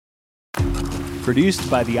Produced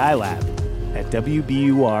by the iLab at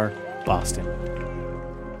WBUR Boston.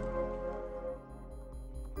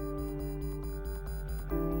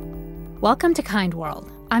 Welcome to Kind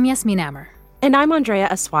World. I'm Yasmin Amer. And I'm Andrea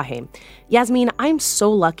Aswahe. Yasmin, I'm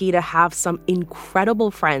so lucky to have some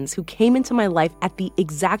incredible friends who came into my life at the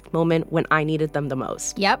exact moment when I needed them the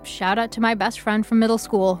most. Yep, shout out to my best friend from middle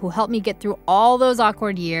school who helped me get through all those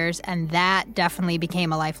awkward years, and that definitely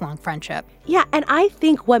became a lifelong friendship. Yeah, and I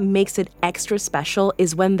think what makes it extra special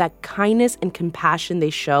is when that kindness and compassion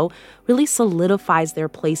they show really solidifies their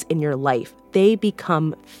place in your life. They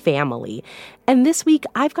become family. And this week,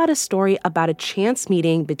 I've got a story about a chance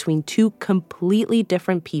meeting between two completely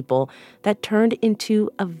different people that turned into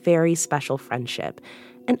a very special friendship.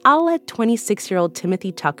 And I'll let 26-year-old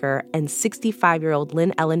Timothy Tucker and 65-year-old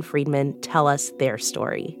Lynn Ellen Friedman tell us their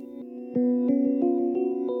story.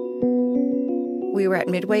 We were at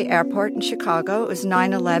Midway Airport in Chicago. It was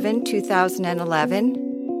 9/11,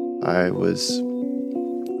 2011. I was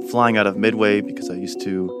flying out of Midway because I used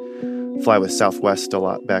to fly with Southwest a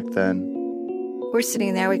lot back then. We're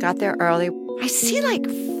sitting there. We got there early. I see like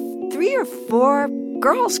 3 or 4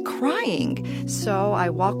 girls crying. So I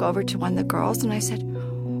walk over to one of the girls and I said,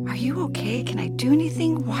 "Are you okay? Can I do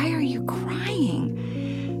anything? Why are you crying?"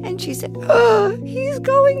 And she said, "He's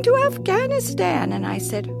going to Afghanistan." And I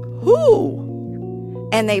said, "Who?"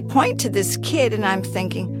 And they point to this kid, and I'm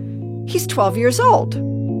thinking, he's 12 years old.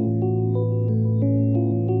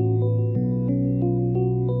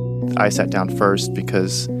 I sat down first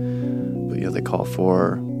because, they call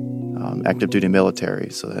for active duty military.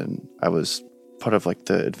 So then I was part of like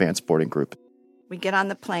the advanced boarding group. We get on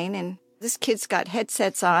the plane, and this kid's got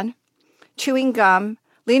headsets on, chewing gum,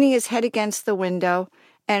 leaning his head against the window,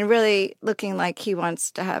 and really looking like he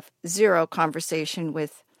wants to have zero conversation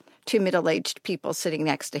with 2 middle-aged people sitting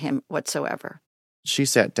next to him whatsoever. She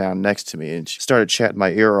sat down next to me and she started chatting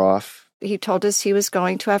my ear off. He told us he was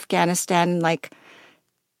going to Afghanistan in like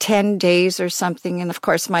 10 days or something. And of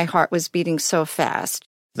course, my heart was beating so fast.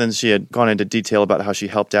 Then she had gone into detail about how she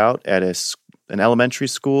helped out at an elementary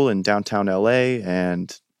school in downtown LA.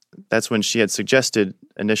 And that's when she had suggested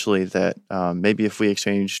initially that maybe if we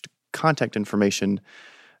exchanged contact information,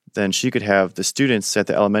 then she could have the students at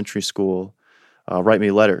the elementary school write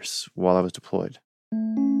me letters while I was deployed.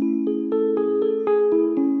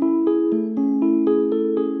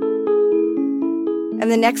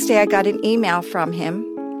 And the next day I got an email from him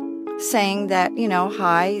saying that,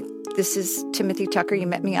 "Hi, this is Timothy Tucker. You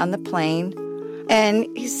met me on the plane." And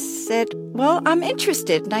he said, "Well, I'm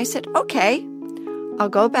interested." And I said, "Okay, I'll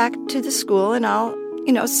go back to the school and I'll,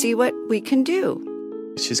 see what we can do."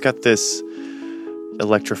 She's got this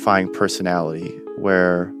electrifying personality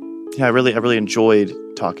where I really enjoyed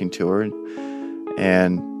talking to her.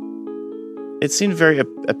 And it seemed very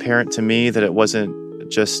apparent to me that it wasn't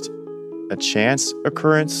just a chance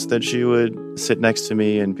occurrence that she would sit next to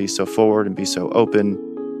me and be so forward and be so open.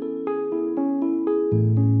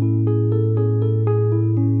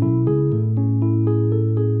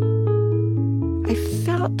 I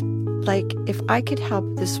felt like if I could help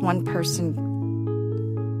this one person,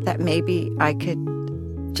 that maybe I could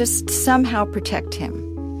just somehow protect him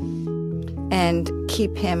and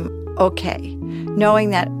keep him okay, knowing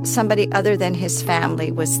that somebody other than his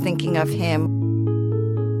family was thinking of him.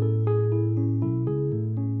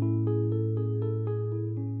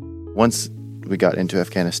 Once we got into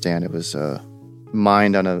Afghanistan, it was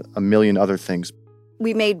mind on a million other things.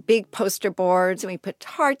 We made big poster boards, and we put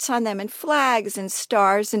hearts on them and flags and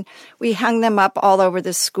stars, and we hung them up all over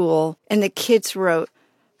the school. And the kids wrote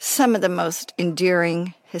some of the most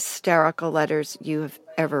endearing, hysterical letters you have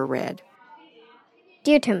ever read.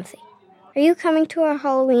 Dear Timothy, are you coming to our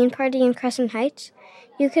Halloween party in Crescent Heights?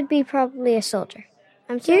 You could be probably a soldier.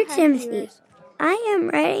 Dear Timothy, I am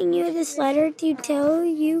writing you this letter to tell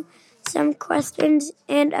you some questions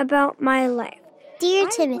and about my life. Dear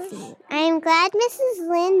Timothy, I am glad Mrs.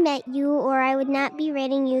 Lynn met you, or I would not be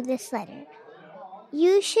writing you this letter.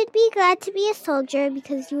 You should be glad to be a soldier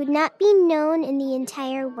because you would not be known in the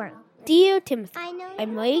entire world. Dear Timothy,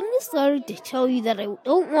 I'm writing this letter to tell you that I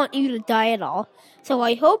don't want you to die at all, so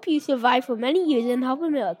I hope you survive for many years and help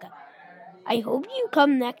America. I hope you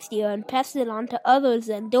come next year and pass it on to others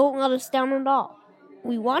and don't let us down at all.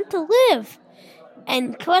 We want to live,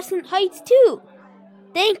 and Crescent Heights too.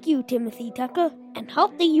 Thank you, Timothy Tucker, and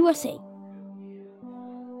help the USA.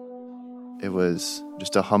 It was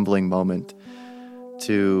just a humbling moment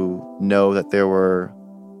to know that there were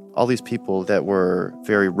all these people that were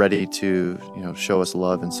very ready to, show us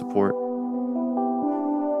love and support.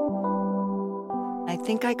 I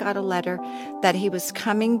think I got a letter that he was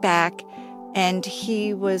coming back and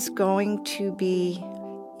he was going to be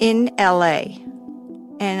in LA.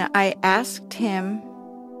 And I asked him,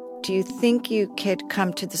 do you think you could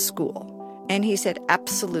come to the school? And he said,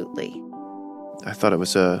 absolutely. I thought it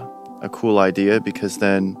was a cool idea because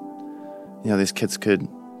then, these kids could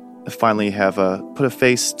finally have put a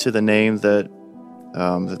face to the name that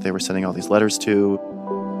they were sending all these letters to.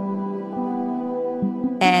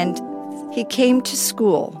 And he came to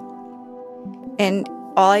school, and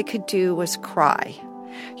all I could do was cry.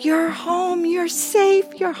 You're home, you're safe,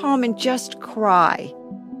 you're home, and just cry.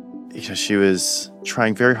 She was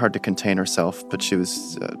trying very hard to contain herself, but she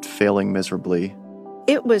was failing miserably.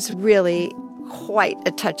 It was really quite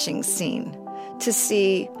a touching scene to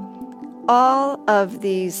see all of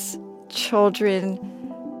these children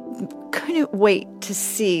couldn't wait to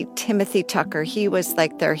see Timothy Tucker. He was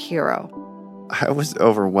like their hero. I was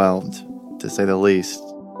overwhelmed, to say the least.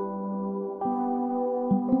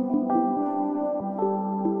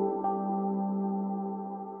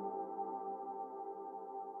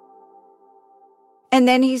 And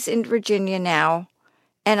then he's in Virginia now,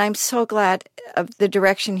 and I'm so glad of the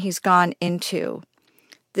direction he's gone into,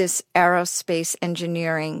 this aerospace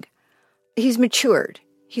engineering. He's matured.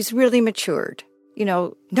 He's really matured.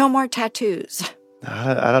 No more tattoos.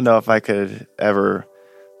 I don't know if I could ever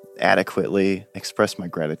adequately express my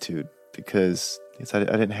gratitude because I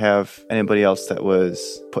didn't have anybody else that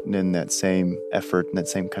was putting in that same effort and that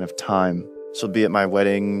same kind of time. She'll be at my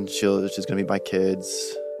wedding. She's going to meet my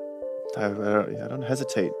kids. I don't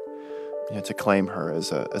hesitate to claim her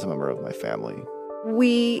as a member of my family.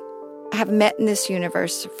 We have met in this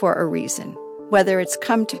universe for a reason. Whether it's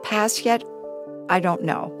come to pass yet, I don't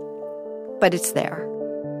know. But it's there.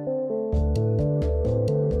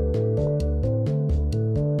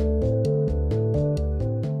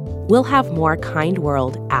 We'll have more Kind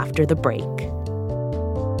World after the break.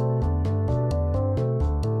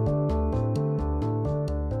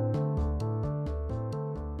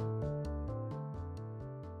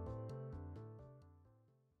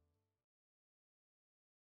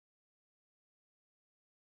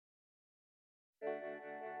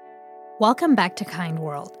 Welcome back to Kind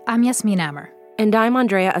World. I'm Yasmin Amer. And I'm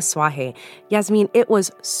Andrea Asuaje. Yasmin, it was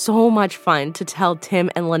so much fun to tell Tim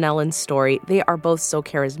and Lynellen's story. They are both so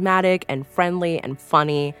charismatic and friendly and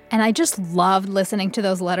funny. And I just loved listening to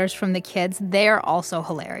those letters from the kids. They're also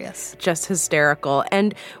hilarious. Just hysterical.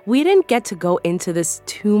 And we didn't get to go into this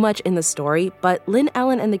too much in the story, but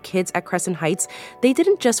Lynellen and the kids at Crescent Heights, they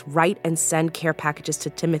didn't just write and send care packages to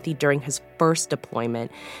Timothy during his first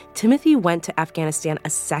deployment. Timothy went to Afghanistan a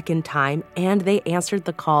second time, and they answered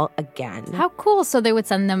the call again. How cool. So they would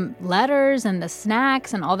send them letters and the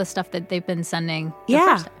snacks and all the stuff that they've been sending the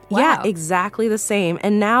first time. Wow. Yeah, exactly the same.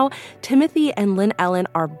 And now Timothy and Lynellen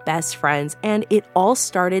are best friends, and it all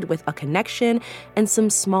started with a connection and some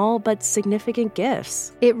small but significant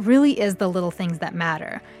gifts. It really is the little things that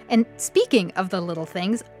matter. And speaking of the little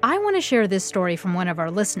things, I want to share this story from one of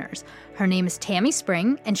our listeners. Her name is Tammy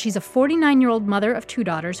Spring, and she's a 49-year-old mother of 2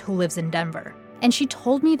 daughters who lives in Denver. And she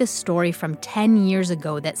told me this story from 10 years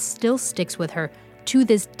ago that still sticks with her to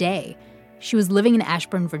this day. She was living in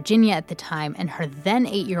Ashburn, Virginia at the time, and her then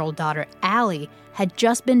 8-year-old daughter, Allie, had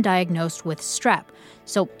just been diagnosed with strep.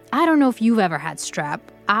 So I don't know if you've ever had strep.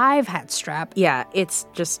 I've had strep. Yeah, it's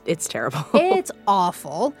terrible. It's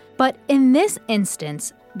awful. But in this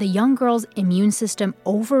instance, the young girl's immune system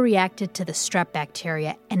overreacted to the strep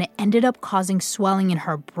bacteria, and it ended up causing swelling in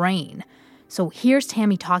her brain. So here's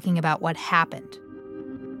Tammy talking about what happened.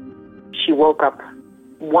 She woke up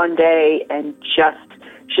one day and just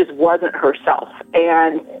wasn't herself.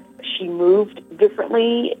 And she moved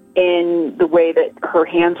differently in the way that her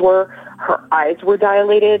hands were. Her eyes were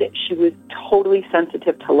dilated. She was totally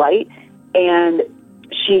sensitive to light. And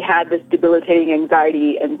she had this debilitating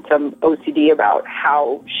anxiety and some OCD about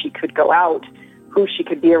how she could go out, who she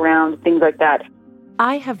could be around, things like that.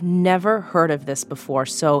 I have never heard of this before.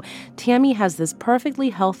 So Tammy has this perfectly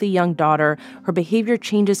healthy young daughter. Her behavior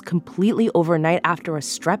changes completely overnight after a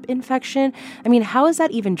strep infection. I mean, how is that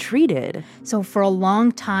even treated? So for a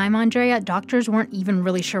long time, Andrea, doctors weren't even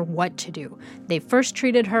really sure what to do. They first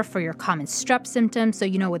treated her for your common strep symptoms, so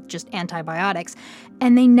with just antibiotics,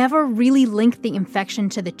 and they never really linked the infection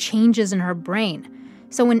to the changes in her brain.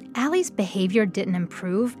 So when Allie's behavior didn't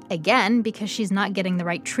improve, again, because she's not getting the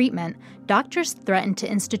right treatment, doctors threatened to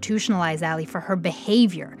institutionalize Allie for her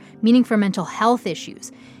behavior, meaning for mental health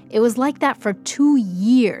issues. It was like that for 2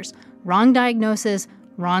 years. Wrong diagnosis,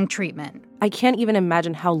 wrong treatment. I can't even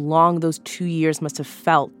imagine how long those 2 years must have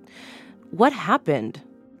felt. What happened?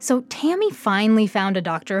 So Tammy finally found a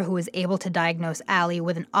doctor who was able to diagnose Allie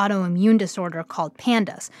with an autoimmune disorder called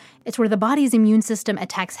PANDAS. It's where the body's immune system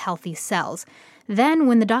attacks healthy cells. Then,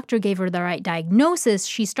 when the doctor gave her the right diagnosis,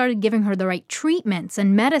 she started giving her the right treatments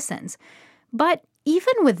and medicines. But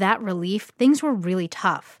even with that relief, things were really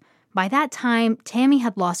tough. By that time, Tammy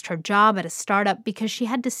had lost her job at a startup because she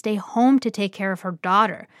had to stay home to take care of her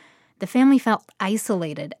daughter. The family felt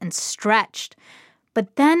isolated and stretched.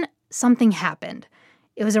 But then something happened.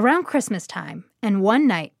 It was around Christmas time, and one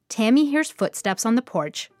night, Tammy hears footsteps on the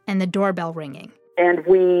porch and the doorbell ringing. And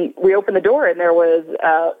we opened the door, and there was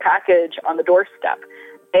a package on the doorstep.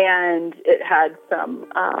 And it had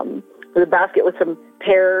a basket with some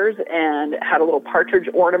pears, and it had a little partridge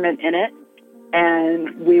ornament in it.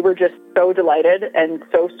 And we were just so delighted and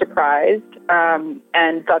so surprised, and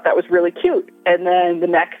thought that was really cute. And then the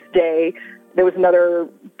next day, there was another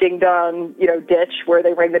ding-dong, ditch where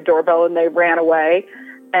they rang the doorbell and they ran away,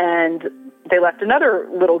 and they left another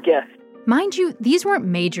little gift. Mind you, these weren't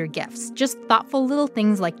major gifts, just thoughtful little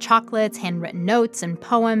things like chocolates, handwritten notes, and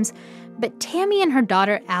poems. But Tammy and her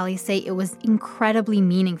daughter, Allie, say it was incredibly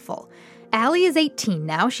meaningful. Allie is 18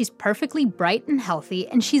 now, she's perfectly bright and healthy,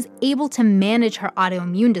 and she's able to manage her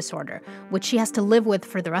autoimmune disorder, which she has to live with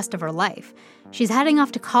for the rest of her life. She's heading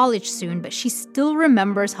off to college soon, but she still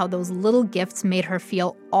remembers how those little gifts made her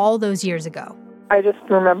feel all those years ago. I just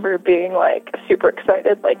remember being, super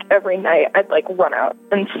excited. Every night I'd, run out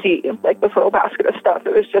and see, this little basket of stuff.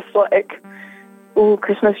 It was just ooh,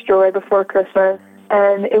 Christmas joy before Christmas.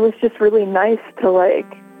 And it was just really nice to,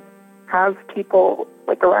 have people,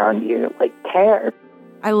 around you, care.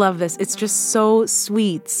 I love this. It's just so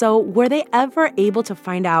sweet. So were they ever able to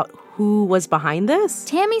find out who was behind this?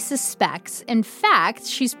 Tammy suspects. In fact,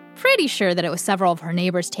 she's pretty sure that it was several of her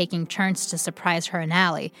neighbors taking turns to surprise her and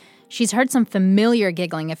Allie. She's heard some familiar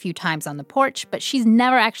giggling a few times on the porch, but she's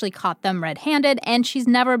never actually caught them red-handed, and she's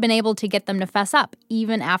never been able to get them to fess up.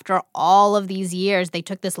 Even after all of these years, they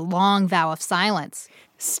took this long vow of silence.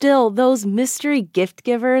 Still, those mystery gift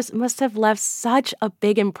givers must have left such a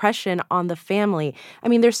big impression on the family. I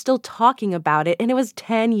mean, they're still talking about it, and it was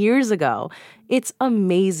 10 years ago. It's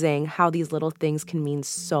amazing how these little things can mean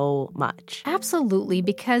so much. Absolutely,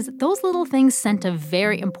 because those little things sent a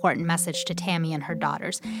very important message to Tammy and her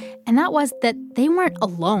daughters, and that was that they weren't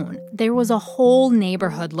alone. There was a whole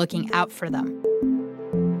neighborhood looking out for them.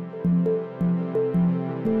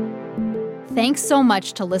 Thanks so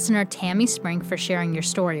much to listener Tammy Spring for sharing your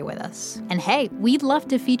story with us. And hey, we'd love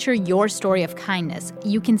to feature your story of kindness.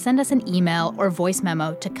 You can send us an email or voice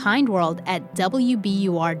memo to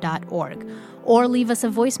kindworld@wbur.org or leave us a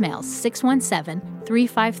voicemail,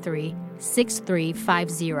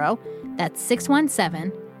 617-353-6350. That's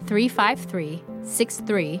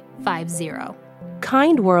 617-353-6350.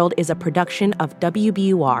 Kind World is a production of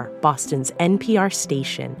WBUR, Boston's NPR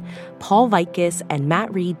station. Paul Vaitkus and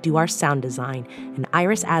Matt Reed do our sound design, and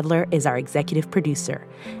Iris Adler is our executive producer.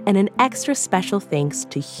 And an extra special thanks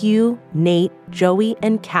to Hugh, Nate, Joey,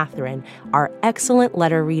 and Catherine, our excellent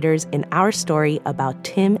letter readers in our story about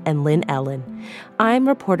Tim and Lynn Ellen. I'm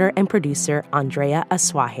reporter and producer Andrea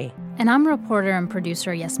Asuaje. And I'm reporter and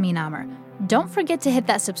producer Yasmin Amer. Don't forget to hit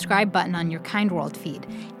that subscribe button on your Kind World feed.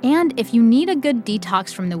 And if you need a good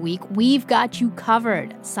detox from the week, we've got you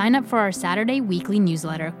covered. Sign up for our Saturday weekly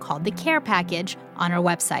newsletter called The Care Package on our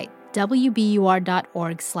website,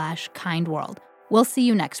 wbur.org/kindworld. We'll see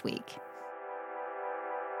you next week.